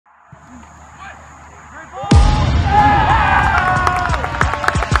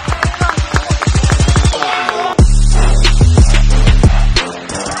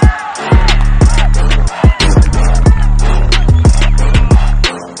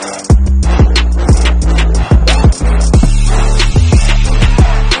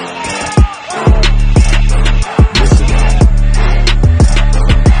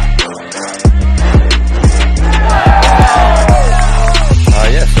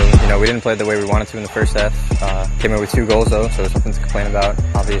didn't play the way we wanted to in the first half. Came away with 2 goals though, so something to complain about.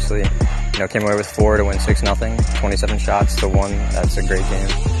 Obviously, came away with 4 to win 6-0, 27 shots to 1. That's a great game.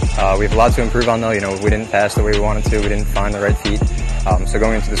 We have a lot to improve on though. We didn't pass the way we wanted to. We didn't find the right feet. So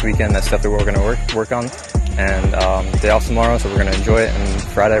going into this weekend, that's stuff that we're going to work on. And day off tomorrow, so we're going to enjoy it. And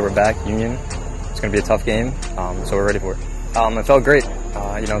Friday we're back, Union. It's going to be a tough game, so we're ready for it. It felt great.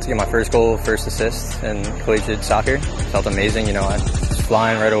 To get my first goal, first assist in collegiate soccer, it felt amazing. I was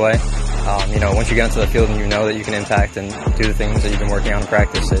flying right away. Once you get into the field and you know that you can impact and do the things that you've been working on in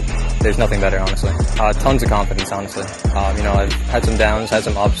practice, there's nothing better, honestly. Tons of confidence, honestly. I've had some downs, had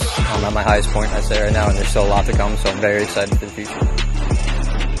some ups. I'm at my highest point, I'd say, right now, and there's still a lot to come, so I'm very excited for the future.